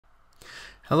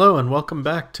Hello and welcome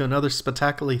back to another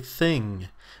spectacular thing.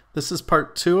 This is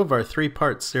part 2 of our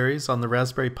 3-part series on the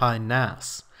Raspberry Pi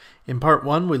NAS. In part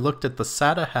 1 we looked at the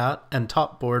SATA hat and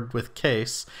top board with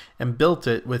case and built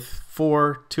it with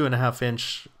 4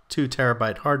 2.5-inch 2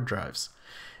 terabyte hard drives.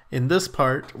 In this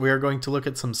part we are going to look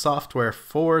at some software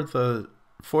for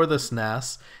this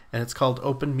NAS, and it's called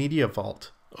OpenMediaVault.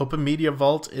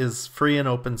 OpenMediaVault is free and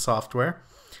open software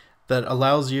that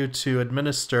allows you to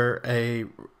administer a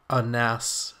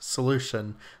NAS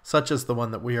solution such as the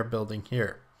one that we are building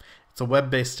here. It's a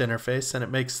web-based interface and it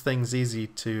makes things easy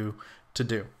to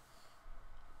do.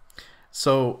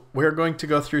 So we're going to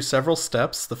go through several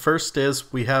steps. The first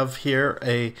is we have here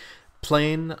a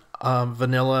plain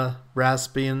vanilla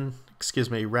Raspberry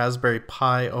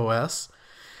Pi OS.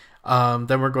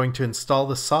 Then we're going to install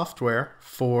the software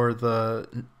for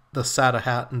the SATA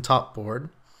hat and top board.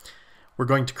 We're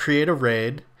going to create a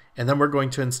RAID, and then we're going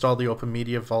to install the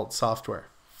OpenMediaVault software.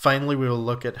 Finally, we will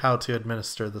look at how to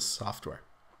administer this software.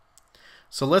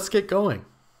 So let's get going.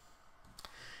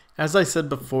 As I said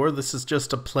before, this is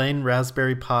just a plain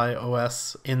Raspberry Pi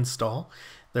OS install.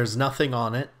 There's nothing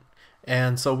on it,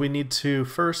 and so we need to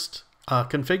first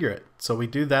configure it. So we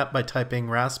do that by typing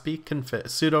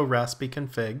sudo raspi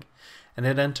config and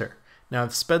hit enter. Now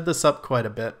I've sped this up quite a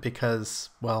bit because,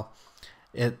 well,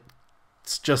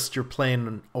 it's just your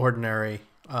plain ordinary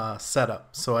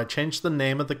setup. So I changed the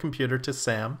name of the computer to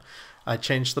Sam. I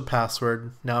changed the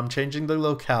password. Now I'm changing the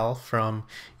locale from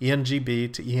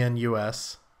ENGB to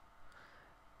ENUS.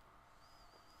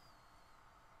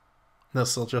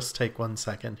 This will just take 1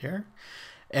 second here.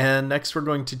 And next we're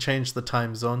going to change the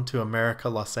time zone to America,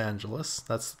 Los Angeles.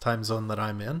 That's the time zone that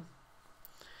I'm in.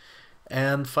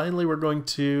 And finally we're going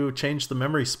to change the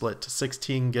memory split to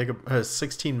 16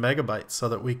 megabytes so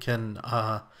that we can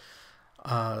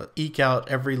eke out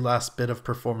every last bit of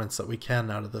performance that we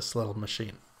can out of this little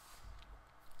machine.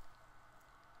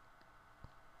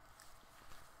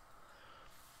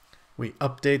 We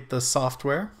update the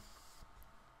software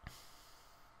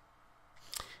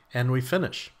and we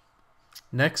finish.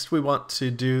 Next we want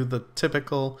to do the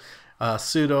typical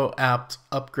sudo apt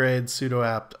upgrade, sudo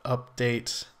apt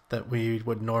update that we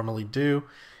would normally do.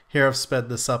 Here I've sped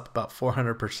this up about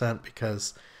 400%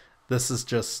 because this is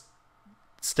just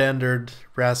standard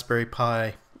Raspberry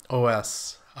Pi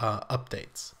OS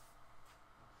updates.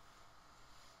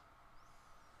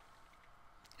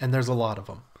 And there's a lot of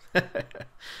them.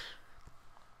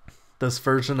 This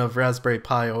version of Raspberry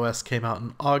Pi OS came out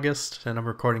in August, and I'm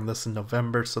recording this in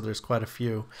November, so there's quite a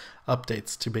few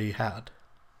updates to be had.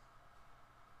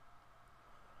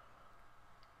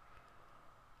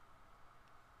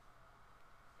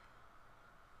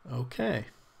 Okay.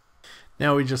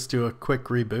 Now we just do a quick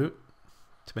reboot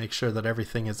to make sure that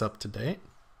everything is up to date.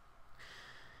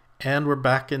 And we're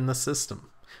back in the system.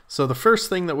 So the first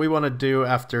thing that we want to do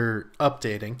after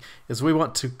updating is we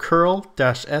want to curl-sl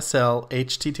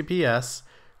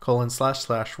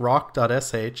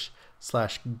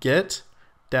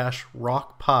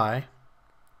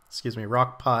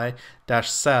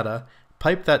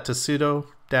pipe that to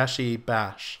sudo-e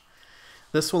bash.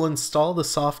 This will install the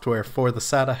software for the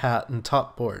SATA hat and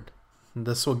top board. And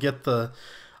this will get the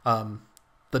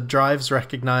drives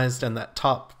recognized and that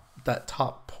top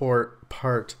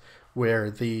part where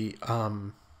the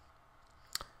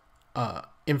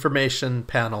information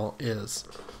panel is.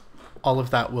 All of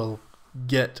that will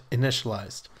get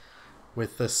initialized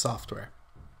with this software.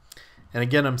 And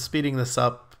again, I'm speeding this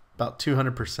up about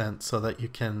 200% so that you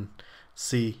can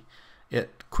see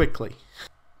it quickly.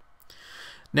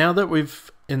 Now that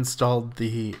we've installed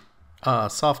the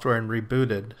software and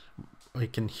rebooted, we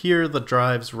can hear the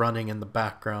drives running in the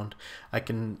background. I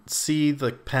can see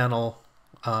the panel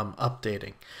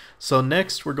updating. So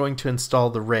next we're going to install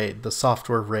the RAID, the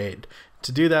software RAID.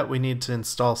 To do that we need to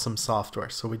install some software.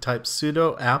 So we type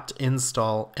sudo apt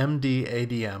install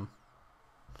mdadm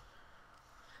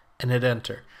and hit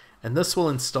enter. And this will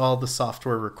install the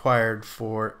software required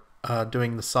for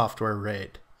doing the software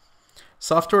RAID.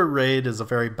 Software RAID is a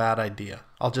very bad idea.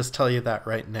 I'll just tell you that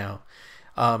right now.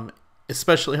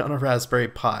 Especially on a Raspberry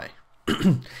Pi.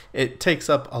 It takes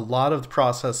up a lot of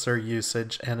processor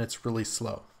usage and it's really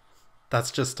slow.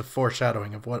 That's just a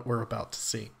foreshadowing of what we're about to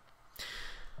see.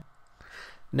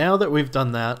 Now that we've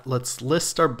done that, let's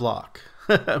list our block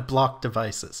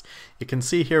devices. You can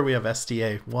see here we have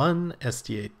SDA1,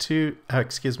 SDA2,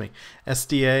 SDA,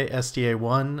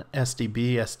 SDA1,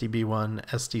 SDB, SDB1,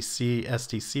 SDC,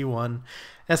 SDC1,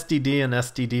 SDD, and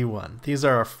SDD1. These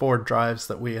are our 4 drives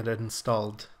that we had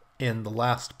installed in the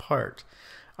last part.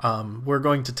 We're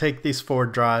going to take these 4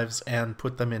 drives and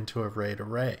put them into a RAID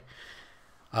array.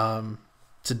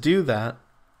 To do that,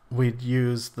 we'd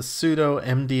use the sudo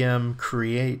mdm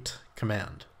create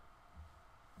command.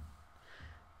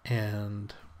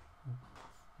 And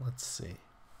let's see.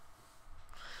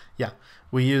 Yeah,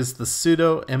 we use the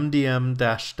sudo mdm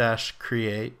 --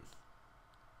 create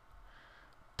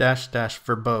 --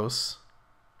 verbose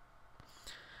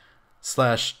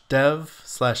 /dev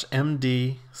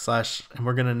 /md / and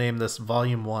we're going to name this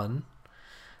volume1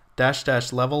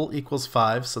 -- level equals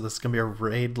 5, so this is going to be a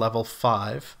RAID level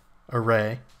 5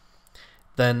 array.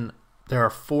 Then there are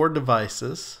 4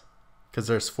 devices because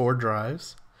there's 4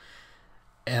 drives,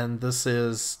 and this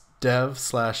is dev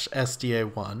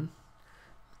 /sda1,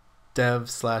 dev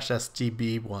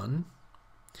 /sdb1,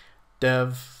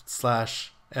 dev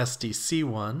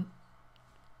 /sdc1,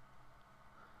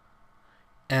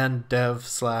 and dev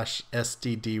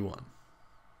 /sdd1.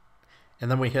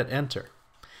 And then we hit enter.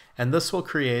 And this will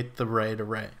create the RAID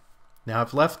array. Now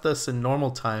I've left this in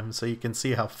normal time so you can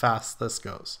see how fast this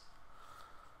goes.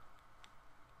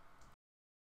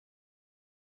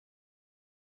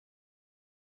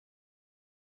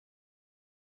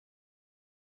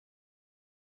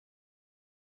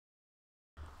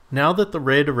 Now that the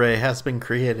RAID array has been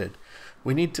created,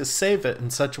 we need to save it in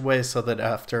such a way so that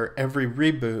after every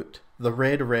reboot, the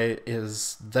RAID array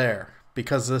is there,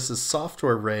 because this is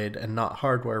software RAID and not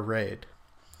hardware RAID.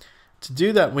 To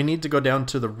do that, we need to go down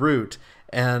to the root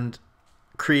and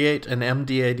create an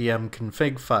mdadm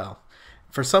config file.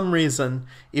 For some reason,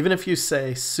 even if you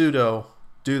say sudo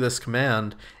do this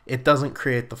command, it doesn't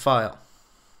create the file.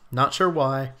 Not sure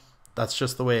why, that's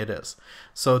just the way it is.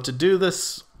 So to do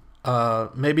this,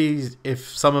 maybe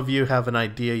if some of you have an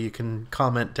idea, you can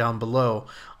comment down below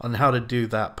on how to do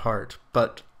that part.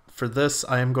 But for this,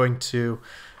 I am going to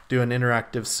do an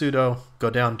interactive sudo, go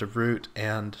down to root,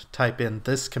 and type in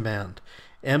this command,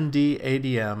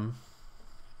 mdadm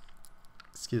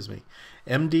 --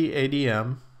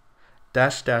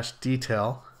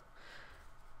 detail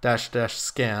 --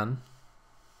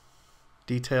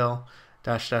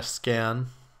 scan,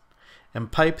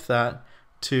 and pipe that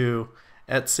to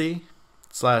etc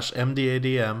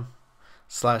 /mdadm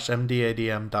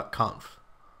 /mdadm.conf,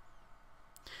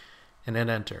 and hit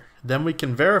enter. Then we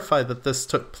can verify that this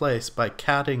took place by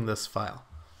catting this file,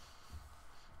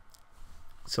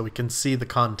 so we can see the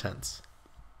contents.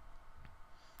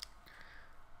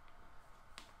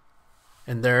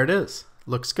 And there it is.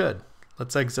 Looks good.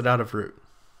 Let's exit out of root.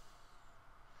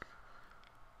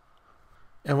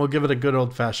 And we'll give it a good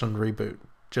old-fashioned reboot,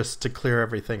 just to clear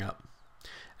everything up.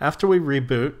 After we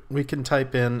reboot, we can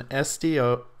type in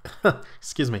sudo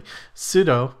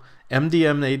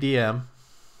mdmadm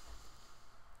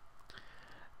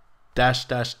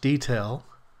 -- detail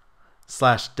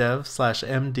 /dev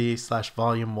 /md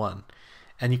 /volume1,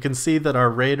 and you can see that our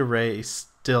RAID array is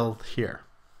still here.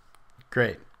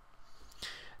 Great.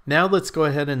 Now let's go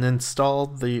ahead and install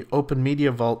the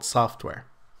OpenMediaVault software.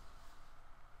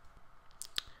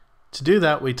 To do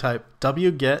that, we type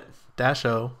wget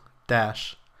 -o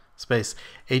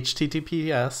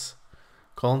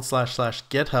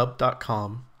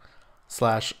https://github.com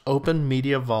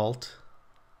 /openmediavault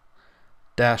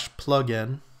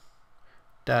 -plugin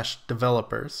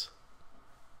 -developers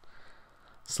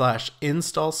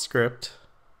 /install script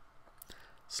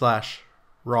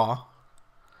 /raw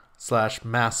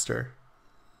 /master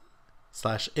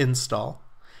 /install,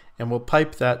 and we'll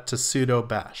pipe that to sudo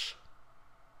bash.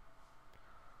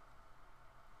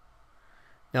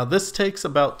 Now this takes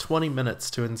about 20 minutes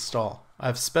to install.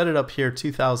 I've sped it up here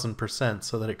 2000%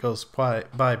 so that it goes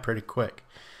by pretty quick.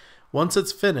 Once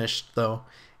it's finished though,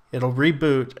 it'll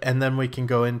reboot, and then we can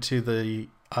go into the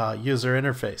user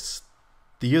interface.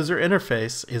 The user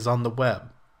interface is on the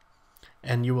web,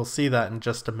 and you will see that in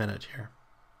just a minute here.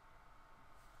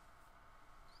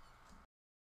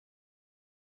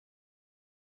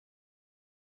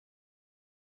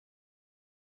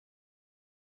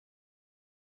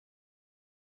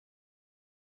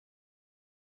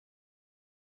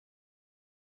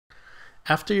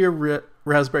 After your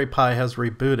Raspberry Pi has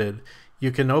rebooted,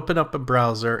 you can open up a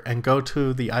browser and go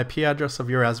to the IP address of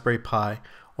your Raspberry Pi,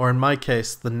 or in my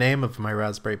case, the name of my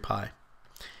Raspberry Pi.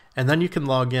 And then you can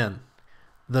log in.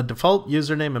 The default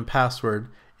username and password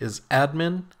is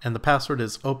admin, and the password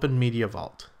is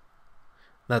OpenMediaVault.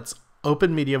 That's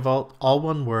OpenMediaVault, all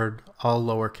one word, all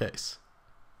lowercase.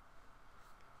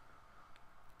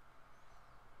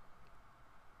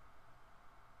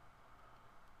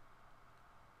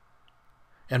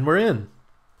 And we're in.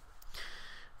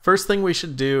 First thing we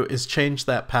should do is change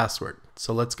that password.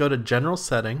 So let's go to General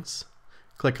Settings,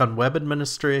 click on Web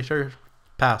Administrator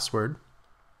Password,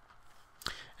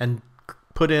 and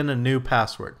put in a new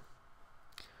password.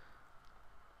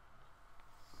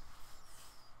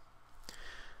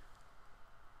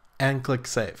 and click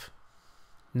Save.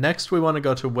 Next, we want to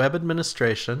go to Web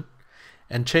Administration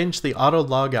and change the auto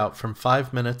logout from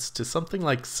 5 minutes to something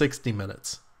like 60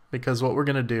 minutes, because what we're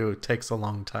going to do takes a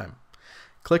long time.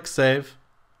 Click Save,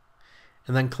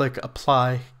 and then click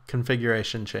Apply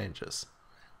Configuration Changes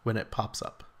when it pops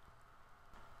up.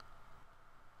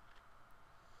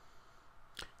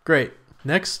 Great.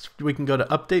 Next, we can go to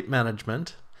Update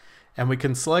Management, and we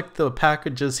can select the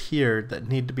packages here that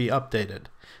need to be updated.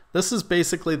 This is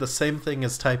basically the same thing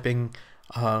as typing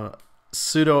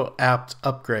sudo apt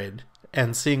upgrade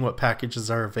and seeing what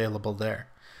packages are available there.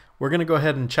 We're going to go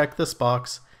ahead and check this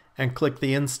box and click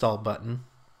the Install button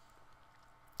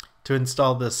to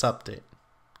install this update.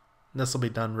 This will be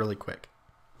done really quick.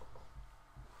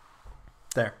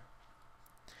 There.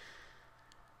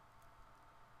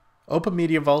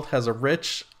 OpenMediaVault has a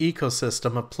rich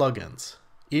ecosystem of plugins.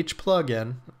 Each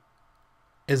plugin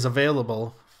is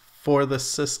available for this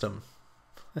system.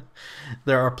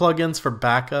 There are plugins for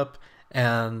backup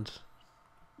and,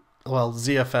 well,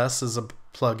 ZFS is a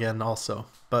plugin also,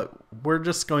 but we're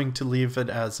just going to leave it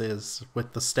as is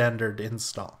with the standard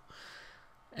install.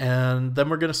 And then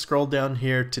we're going to scroll down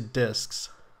here to disks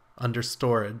under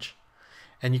storage,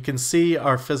 and you can see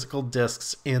our physical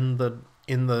disks in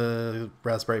the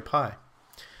Raspberry Pi.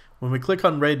 When we click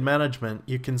on RAID management,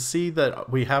 you can see that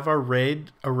we have our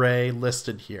RAID array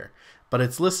listed here, but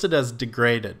it's listed as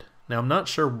degraded. Now, I'm not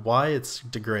sure why it's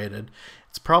degraded.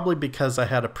 It's probably because I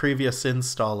had a previous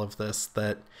install of this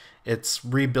that it's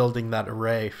rebuilding that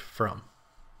array from.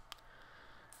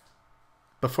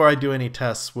 Before I do any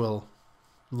tests, we'll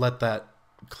let that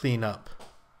clean up.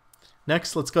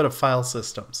 Next, let's go to File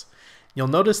Systems. You'll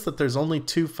notice that there's only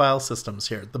two file systems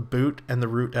here, the boot and the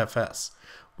root FS.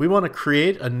 We want to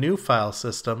create a new file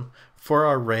system for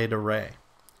our RAID array.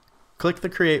 Click the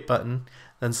Create button,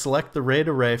 then select the RAID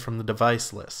array from the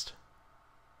device list.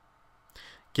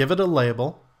 Give it a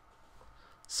label,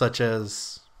 such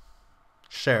as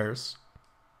shares,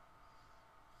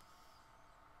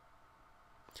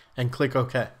 and click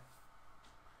OK.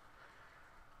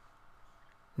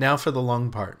 Now for the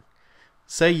long part.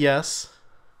 Say yes,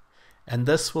 and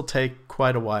this will take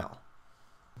quite a while.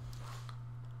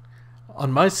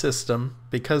 On my system,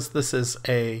 because this is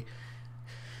it's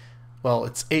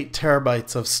 8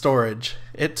 terabytes of storage,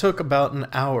 it took about an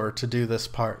hour to do this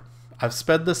part. I've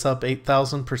sped this up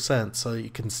 8,000% so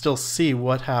you can still see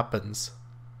what happens,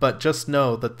 but just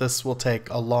know that this will take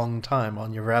a long time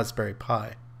on your Raspberry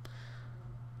Pi.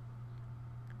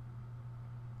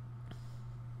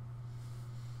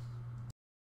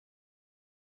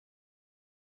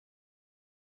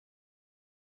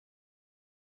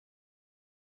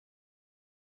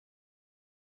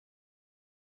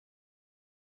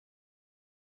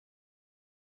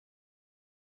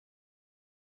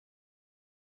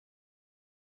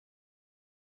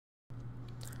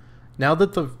 Now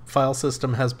that the file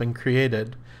system has been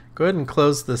created, go ahead and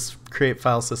close this Create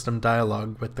File System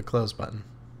dialog with the Close button.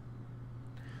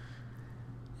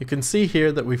 You can see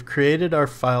here that we've created our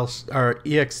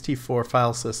ext4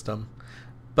 file system,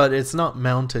 but it's not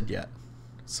mounted yet.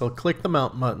 So click the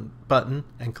Mount button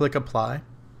and click Apply.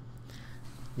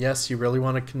 Yes, you really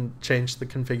want to change the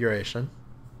configuration.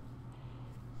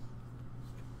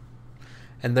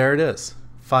 And there it is.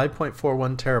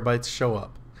 5.41 terabytes show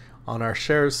up on our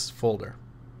shares folder.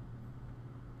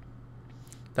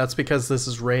 That's because this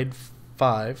is RAID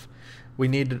 5. We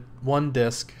need one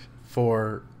disk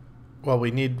for, well,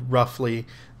 we need roughly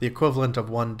the equivalent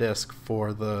of one disk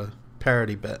for the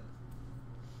parity bit.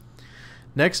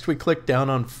 Next, we click down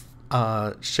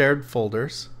on shared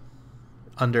folders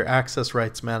under Access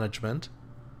Rights Management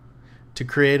to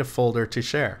create a folder to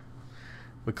share.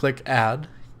 We click Add,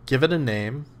 give it a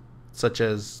name such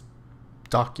as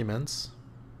Documents,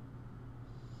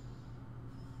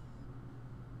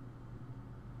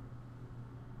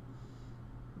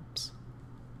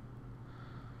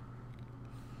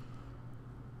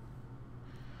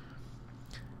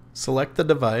 select the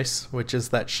device, which is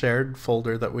that shared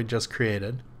folder that we just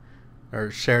created, or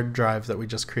shared drive that we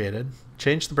just created.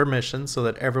 Change the permissions so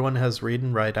that everyone has read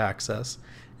and write access,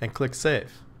 and click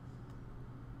Save.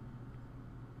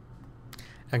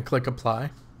 And click Apply.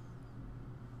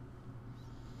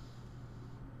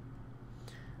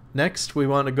 Next, we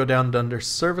want to go down under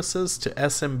Services to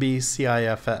SMB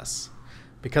CIFS.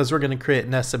 Because we're going to create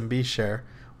an SMB share,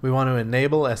 we want to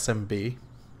enable SMB,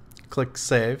 click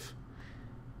Save,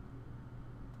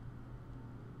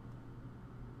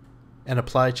 and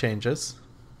apply changes.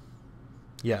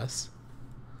 Yes.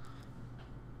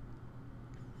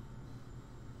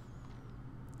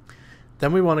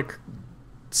 Then we want to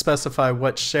specify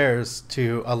what shares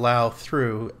to allow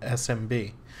through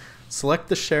SMB. select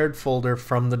the shared folder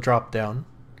from the drop-down,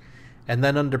 and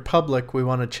then under public we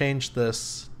want to change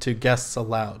this to guests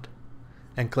allowed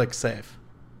and click save.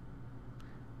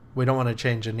 We don't want to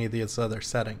change any of these other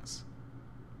settings.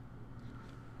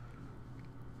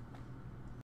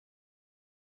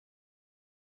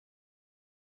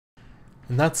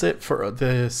 And that's it for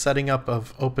the setting up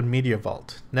of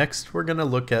OpenMediaVault. Next, we're going to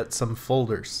look at some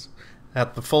folders,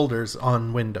 at the folders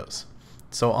on Windows.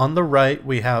 So on the right,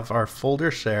 we have our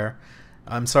folder share.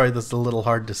 I'm sorry, this is a little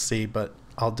hard to see, but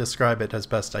I'll describe it as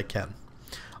best I can.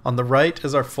 On the right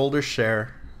is our folder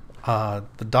share,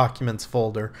 the documents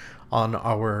folder on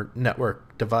our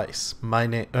network device.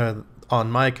 On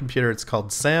my computer, it's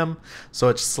called SAM, so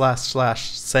it's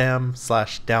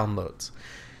 //sam/downloads.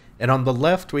 And on the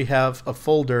left, we have a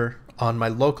folder on my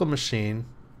local machine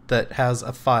that has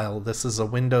a file. This is a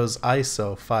Windows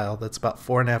ISO file that's about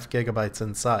 4.5 gigabytes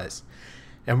in size.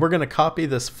 And we're going to copy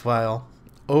this file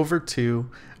over to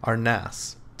our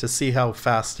NAS to see how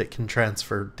fast it can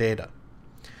transfer data.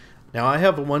 Now I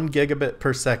have a 1 gigabit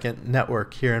per second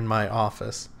network here in my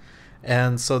office,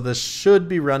 and so this should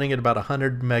be running at about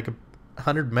 100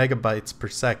 megabytes per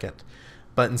second.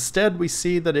 But instead we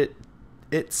see that it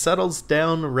settles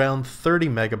down around 30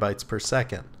 megabytes per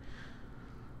second.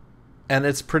 And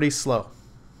it's pretty slow.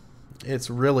 It's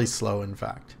really slow, in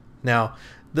fact. Now,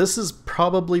 this is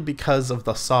probably because of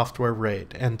the software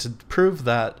RAID. And to prove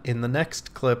that, in the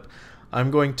next clip,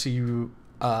 I'm going to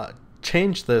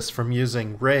change this from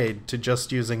using RAID to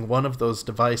just using one of those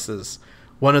devices,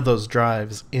 one of those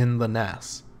drives in the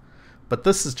NAS. But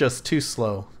this is just too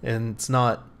slow, and it's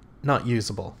not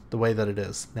usable the way that it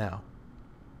is now.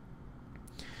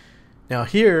 Now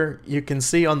here you can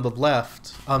see on the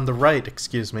right,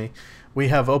 we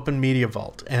have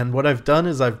OpenMediaVault, and what I've done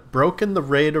is I've broken the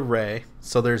RAID array,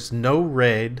 so there's no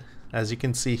RAID, as you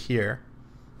can see here,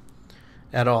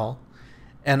 at all.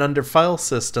 And under File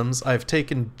Systems, I've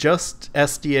taken just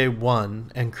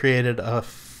SDA1 and created a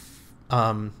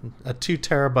 2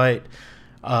 terabyte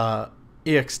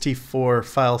ext4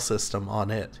 file system on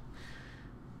it.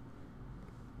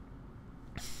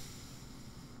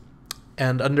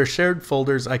 And under shared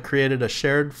folders, I created a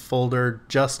shared folder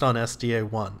just on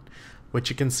SDA1,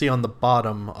 which you can see on the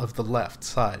bottom of the left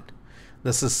side.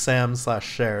 This is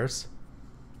sam/shares.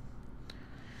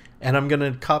 And I'm going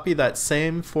to copy that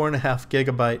same 4.5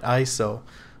 gigabyte ISO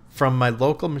from my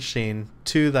local machine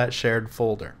to that shared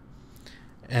folder.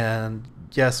 And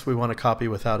yes, we want to copy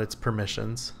without its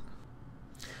permissions.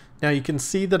 Now you can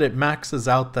see that it maxes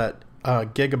out that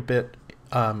gigabit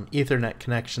Ethernet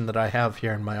connection that I have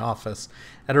here in my office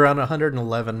at around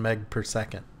 111 meg per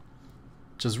second,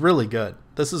 which is really good.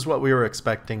 This is what we were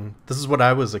expecting. This is what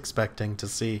I was expecting to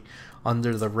see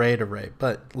under the RAID array.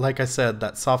 But like I said,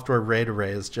 that software RAID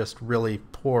array is just really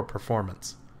poor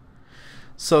performance.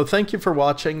 So thank you for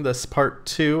watching this part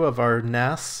 2 of our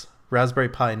NAS, Raspberry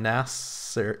Pi NAS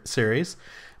series.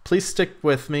 Please stick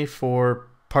with me for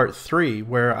part 3,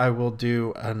 where I will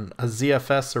do a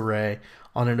ZFS array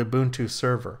on an Ubuntu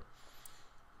server.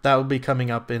 That will be coming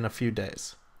up in a few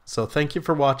days. So thank you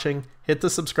for watching. Hit the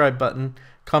subscribe button,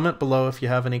 comment below if you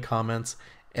have any comments,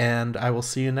 and I will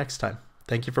see you next time.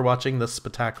 Thank you for watching this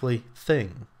spectacular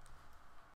thing.